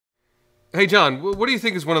Hey, John, what do you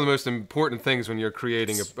think is one of the most important things when you're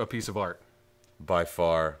creating a piece of art? By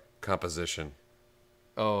far, composition.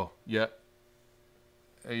 Oh, yeah.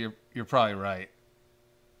 You're probably right.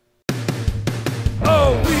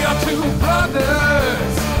 Oh, we are two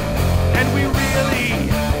brothers, and we really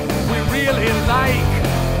like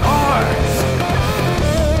art.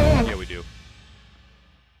 Yeah, we do.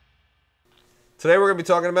 Today we're going to be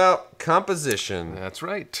talking about composition. That's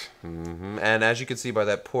right. And as you can see by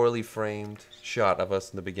that poorly framed shot of us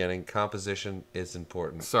in the beginning, composition is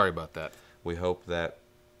important. Sorry about that. We hope that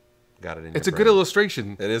got it in It's your a good brain.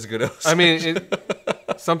 illustration. It is a good illustration. I mean,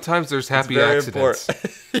 sometimes there's happy very accidents.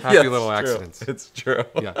 important. Happy Yeah, little it's true. accidents. It's true.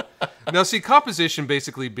 Yeah. Now, see, composition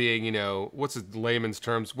basically being, what's the layman's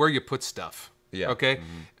terms? Where you put stuff. Yeah. Okay?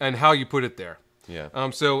 And how you put it there. Yeah.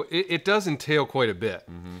 So it does entail quite a bit.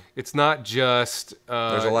 It's not just...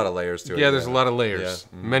 There's a lot of layers to it. Yeah, there's a lot of layers.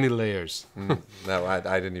 Yeah. Many layers. No,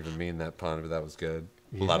 I didn't even mean that pun, but that was good.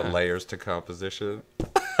 A lot of layers to composition.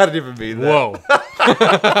 I didn't even mean that.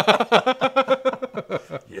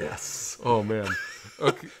 Whoa. Yes. Oh, man.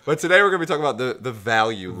 Okay. But today we're going to be talking about the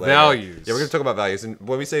value layer. Values. Yeah, we're going to talk about values. And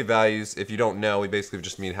when we say values, if you don't know, we basically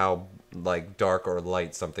just mean how like dark or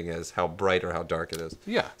light something is, how bright or how dark it is.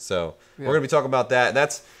 Yeah. So we're going to be talking about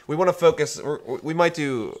that. We want to focus. We might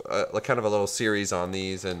do kind of a little series on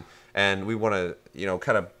these, and we want to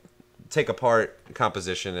kind of take apart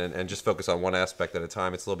composition and just focus on one aspect at a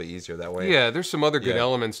time. It's a little bit easier that way. Yeah, there's some other good Yeah.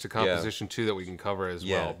 elements to composition, too, that we can cover as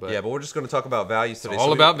well. But But we're just going to talk about values today.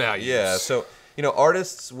 all about values. Yeah, so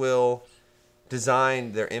artists will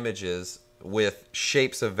design their images with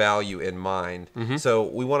shapes of value in mind. So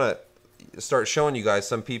we want to start showing you guys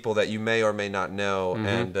some people that you may or may not know,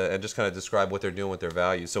 and just kind of describe what they're doing with their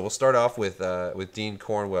values. So we'll start off with Dean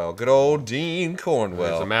Cornwell. Good old Dean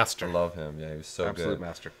Cornwell. He's a master. I love him. Yeah, he was so absolute good.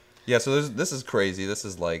 master. Yeah, so this is crazy. This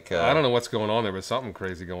is like... I don't know what's going on there, but something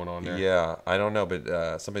crazy going on there. Yeah, I don't know,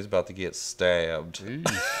 but somebody's about to get stabbed. She's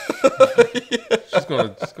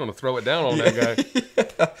gonna throw it down on that guy.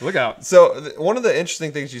 Look out. So one of the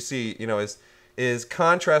interesting things you see, is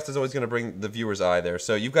contrast is always going to bring the viewer's eye there.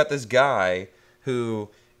 So you've got this guy who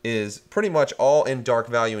is pretty much all in dark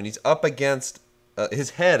value, and he's up against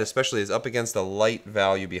his head, especially, is up against the light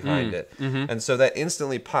value behind it, and so that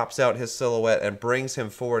instantly pops out his silhouette and brings him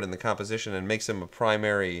forward in the composition and makes him the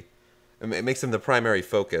primary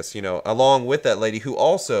focus. Along with that lady who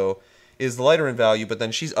also is lighter in value, but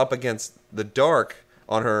then she's up against the dark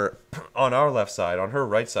on our left side, on her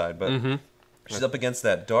right side, but she's up against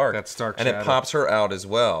that dark. That stark and shadow. it pops her out as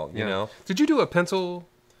well. You know. Did you do a pencil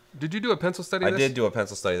study? I of this? did do a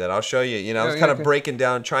pencil study of that. I'll show you. I was kind of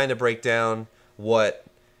trying to break down what's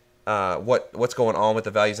going on with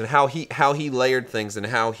the values and how he layered things and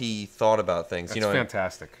how he thought about things. That's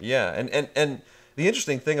fantastic. Yeah, and the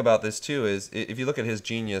interesting thing about this too is if you look at his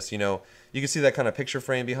genius, you can see that kind of picture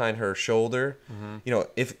frame behind her shoulder.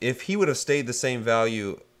 If he would have stayed the same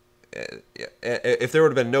value, if there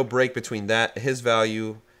would have been no break between his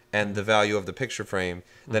value and the value of the picture frame,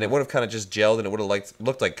 then it would have kind of just gelled, and it would have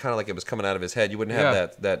looked like kind of like it was coming out of his head. You wouldn't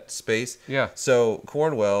have that space. Yeah. So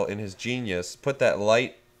Cornwell, in his genius, put that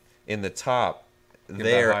light in the top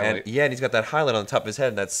there, and he's got that highlight on the top of his head,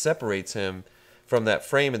 and that separates him from that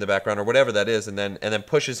frame in the background or whatever that is, and then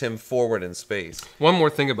pushes him forward in space. One more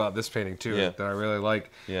thing about this painting too Yeah. that I really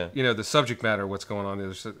like. Yeah. The subject matter, what's going on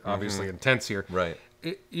is obviously intense here. Right.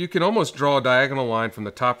 You can almost draw a diagonal line from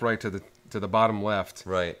the top right to the bottom left.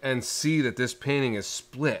 Right. And see that this painting is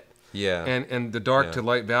split. Yeah. And the dark to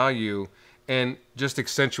light value, and just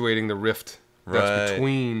accentuating the rift that's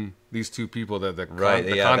between these two people. The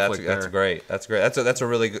conflict that's there. great. That's great. That's a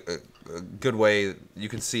really good way. You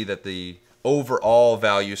can see that the overall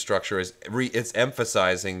value structure is it's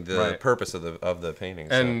emphasizing the purpose of the painting.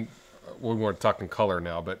 And we weren't talking color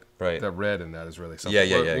now, but the red in that is really something.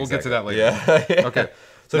 We'll get to that later. Yeah. Okay.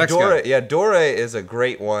 So Next Dore, guy. Dore is a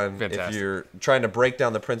great one. Fantastic. If you're trying to break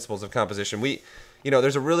down the principles of composition.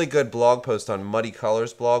 There's a really good blog post on Muddy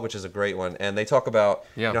Colors blog, which is a great one, and they talk about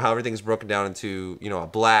how everything's broken down into a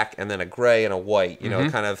black and then a gray and a white.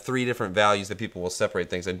 Kind of three different values that people will separate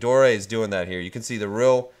things. And Dore is doing that here. You can see the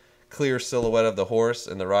real clear silhouette of the horse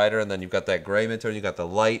and the rider, and then you've got that gray midtone, you've got the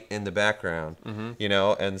light in the background,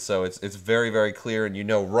 and so it's very, very clear,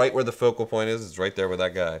 and right where the focal point is. It's right there with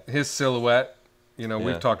that guy. His silhouette,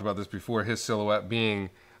 we've talked about this before, his silhouette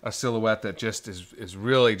being a silhouette that just is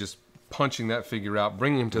really just punching that figure out,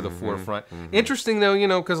 bringing him to the forefront. Interesting,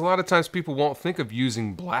 though, because a lot of times people won't think of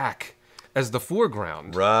using black as the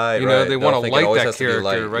foreground. Right, They want to light that has to be character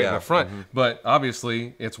light, right in the front. But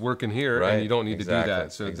obviously, it's working here, and you don't need to do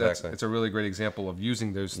that. So it's a really great example of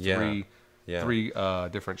using those three three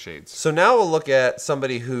different shades. So now we'll look at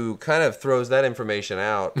somebody who kind of throws that information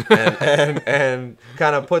out and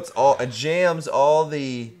kind of jams all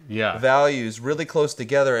the values really close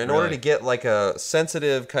together in order to get like a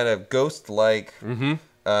sensitive kind of ghost-like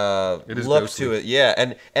look to it. Yeah,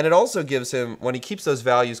 and it also gives him, when he keeps those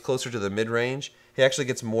values closer to the mid-range, he actually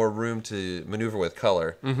gets more room to maneuver with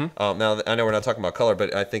color. Now, I know we're not talking about color,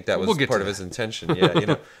 but I think that was part of his intention. Yeah, you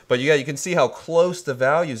know. But you can see how close the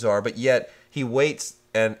values are, but yet he waits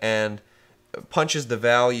and punches the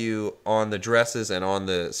value on the dresses and on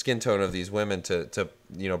the skin tone of these women to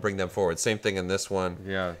bring them forward. Same thing in this one.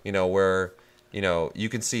 Yeah. Where you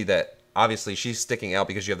can see that obviously she's sticking out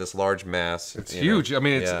because you have this large mass. It's huge. I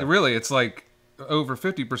mean, it's like over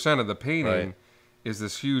 50% of the painting is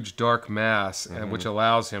this huge dark mass, and which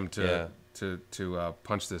allows him to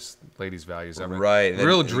punch this lady's values up. Right.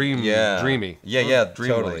 Real dreamy. Yeah,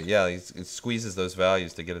 totally. Yeah, he squeezes those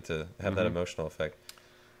values to get it to have that emotional effect.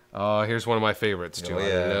 Here's one of my favorites, too.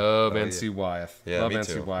 I love N.C. Wyeth. Yeah, love me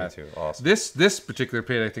N.C. too. Wyeth. Me too. Awesome. This particular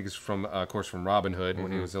painting, I think, is from, of course, from Robin Hood,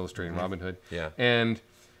 when he was illustrating Robin Hood. Yeah. And,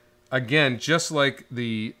 again, just like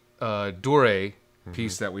the Doré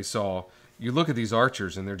piece that we saw, you look at these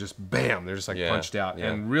archers, and they're just, bam, they're just like punched out. Yeah.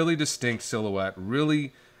 And really distinct silhouette,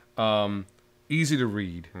 really easy to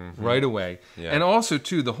read right away. Yeah. And also,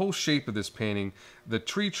 too, the whole shape of this painting, the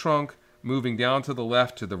tree trunk moving down to the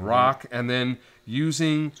left to the rock, and then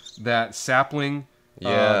using that sapling,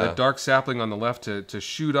 the dark sapling on the left to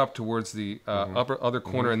shoot up towards the other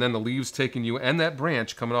corner, and then the leaves taking you, and that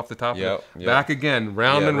branch coming off the top of it, back again,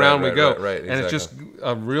 round and round we go. Right, and it's just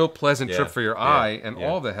a real pleasant trip for your eye, and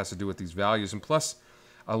all that has to do with these values. And plus,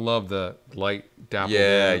 I love the light dapple.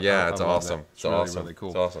 It's awesome. It's really cool.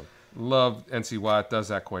 It's awesome. Love N.C. Wyeth, does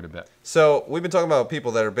that quite a bit. So we've been talking about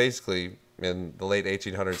people that are basically in the late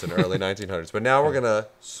 1800s and early 1900s, but now we're gonna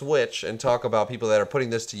switch and talk about people that are putting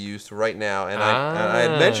this to use right now. And I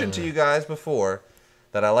had mentioned to you guys before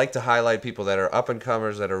that I like to highlight people that are up and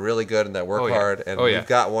comers, that are really good and that work hard. And we've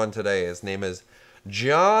got one today. His name is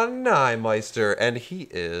Jon Neimeister, and he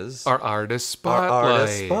is our artist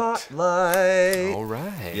spotlight. All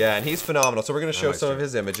right. Yeah, and he's phenomenal. So we're going to show some of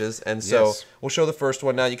his images, and so we'll show the first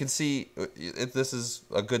one now. You can see this is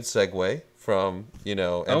a good segue from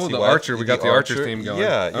the Archer. We got the Archer theme going.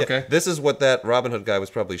 Yeah. Okay. This is what that Robin Hood guy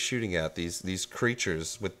was probably shooting at. These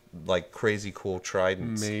creatures with like crazy cool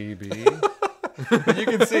tridents. Maybe. But you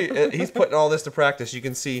can see he's putting all this to practice. You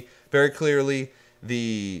can see very clearly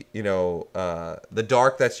the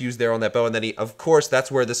dark that's used there on that bow, and then of course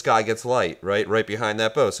that's where the sky gets light, right behind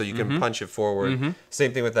that bow, so you can punch it forward.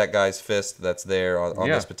 Same thing with that guy's fist that's there on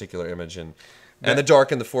this particular image, and the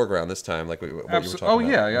dark in the foreground this time, like what you were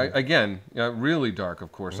talking about. Again, really dark,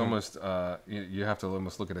 of course. Almost you have to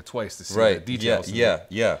almost look at it twice to see the details.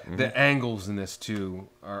 The angles in this too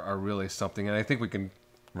are really something, and I think we can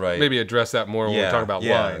maybe address that more when we talk about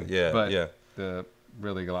line. The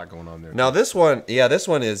really a lot going on there. Now this one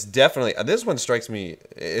is definitely, this one strikes me,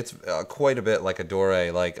 it's quite a bit like a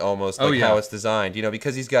Doré, like almost like how it's designed,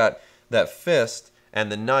 because he's got that fist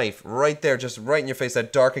and the knife right there, just right in your face,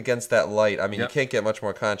 that dark against that light. I mean, you can't get much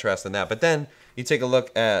more contrast than that. But then you take a look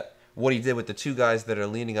at what he did with the two guys that are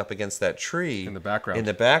leaning up against that tree in the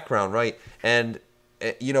background. Right? And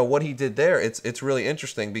what he did there, it's really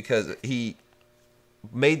interesting because he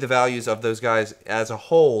made the values of those guys as a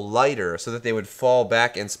whole lighter so that they would fall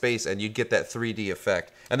back in space and you'd get that 3D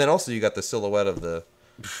effect. And then also you got the silhouette of the,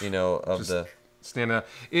 stand out.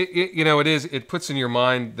 It puts in your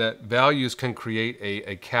mind that values can create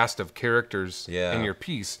a cast of characters in your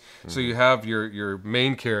piece. So you have your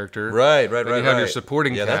main character. Right. You have your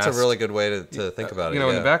supporting cast. Yeah, that's a really good way to think about it.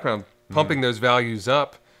 In the background, pumping those values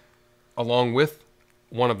up along with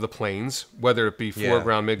one of the planes, whether it be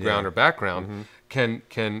foreground, midground, or background, can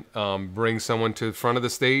bring someone to the front of the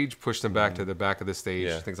stage, push them back to the back of the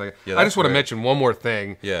stage, things like that. I just want to mention one more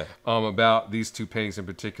thing about these two paintings in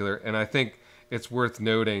particular, and I think it's worth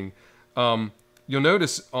noting. You'll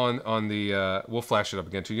notice on the we'll flash it up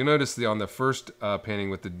again too. You'll notice on the first painting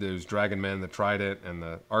with those dragon men, the trident, and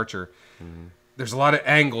the archer. There's a lot of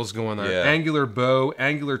angles going on. Angular bow,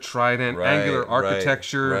 angular trident, angular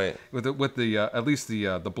architecture with the at least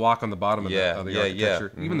the block on the bottom of the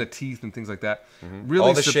architecture. Even the teeth and things like that. Really,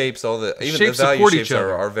 all the shapes, even the value shapes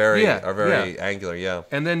are very angular.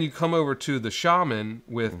 And then you come over to the shaman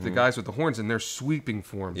with the guys with the horns, and they're sweeping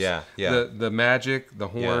forms. The magic, the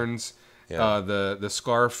horns, the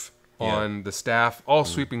scarf on the staff, all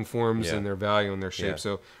sweeping forms in their value and their shape.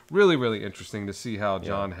 So really, really interesting to see how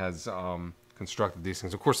Jon has constructed these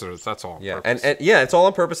things. Of course, that's all on purpose. And it's all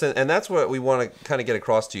on purpose, and that's what we want to kind of get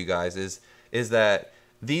across to you guys is that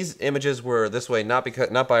these images were this way not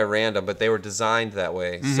by random, but they were designed that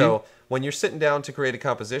way. So when you're sitting down to create a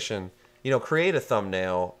composition, create a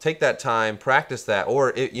thumbnail, take that time, practice that,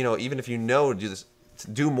 or even if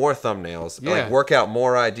do more thumbnails, like work out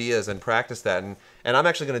more ideas and practice that. And I'm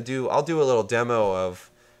actually I'll do a little demo of.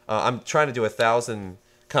 I'm trying to do 1,000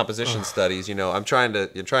 composition studies. I'm trying to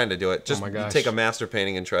do it. Just take a master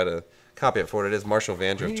painting and try to copy it for what it is. Marshall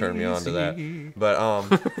Vandroff turned me on to that. But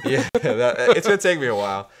yeah, it's gonna take me a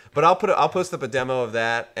while. But I'll post up a demo of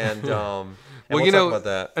that, and we'll talk about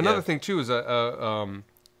that. Another thing too is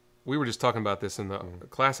we were just talking about this in the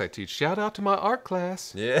class I teach. Shout out to my art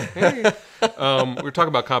class. Yeah. Hey. We were talking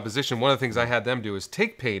about composition. One of the things I had them do is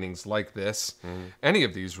take paintings like this, any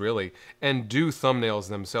of these really, and do thumbnails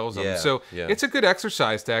themselves. So it's a good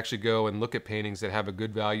exercise to actually go and look at paintings that have a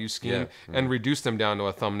good value scheme and reduce them down to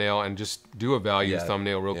a thumbnail and just do a value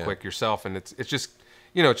thumbnail real quick yourself. And it's just,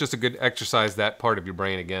 it's just a good exercise, that part of your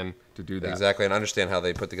brain again, to do that. Exactly, and understand how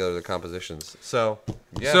they put together the compositions. So,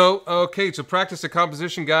 So practice the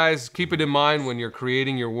composition, guys. Keep it in mind when you're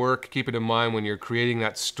creating your work. Keep it in mind when you're creating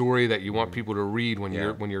that story that you want people to read when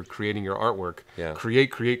you're creating your artwork. Yeah.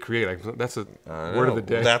 Create. That's a word of the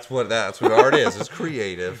day. That's what art is. It's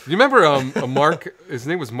creative. You remember Mark? His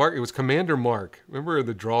name was Mark. It was Commander Mark. Remember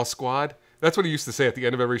the Draw Squad? That's what he used to say at the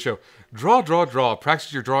end of every show. Draw, draw, draw.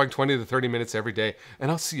 Practice your drawing 20 to 30 minutes every day, and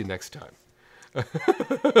I'll see you next time.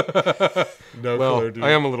 Clue, dude. I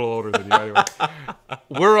am a little older than you anyway.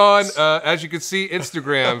 We're on, as you can see,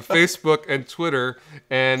 Instagram, Facebook, and Twitter,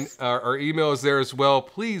 and our email is there as well.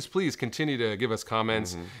 Please continue to give us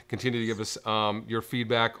comments. Continue to give us your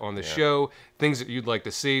feedback on the show, things that you'd like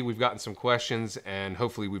to see. We've gotten some questions, and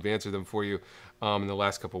hopefully we've answered them for you in the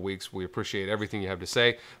last couple of weeks. We appreciate everything you have to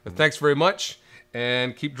say. But thanks very much,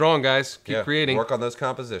 and keep drawing, guys. Keep creating. Work on those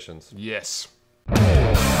compositions. Yes.